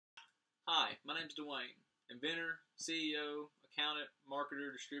Hi, my name's Dwayne, inventor, CEO, accountant,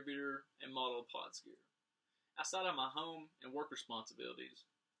 marketer, distributor, and model of Podz gear. Outside of my home and work responsibilities,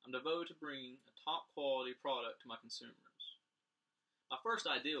 I'm devoted to bringing a top quality product to my consumers. My first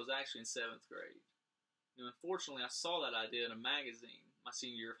idea was actually in 7th grade. Unfortunately, I saw that idea in a magazine my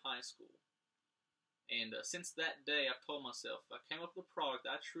senior year of high school. And since that day, I've told myself if I came up with a product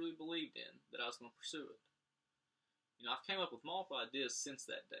that I truly believed in, that I was going to pursue it. I've came up with multiple ideas since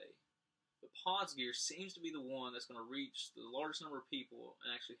that day. But Podz gear seems to be the one that's going to reach the largest number of people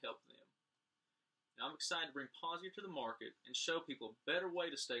and actually help them. I'm excited to bring Podz gear to the market and show people a better way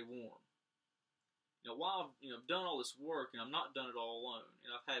to stay warm. While I've done all this work, I've not done it all alone.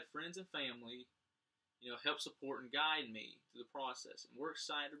 I've had friends and family, help support and guide me through the process. And we're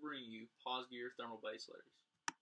excited to bring you Podz gear thermal base layers.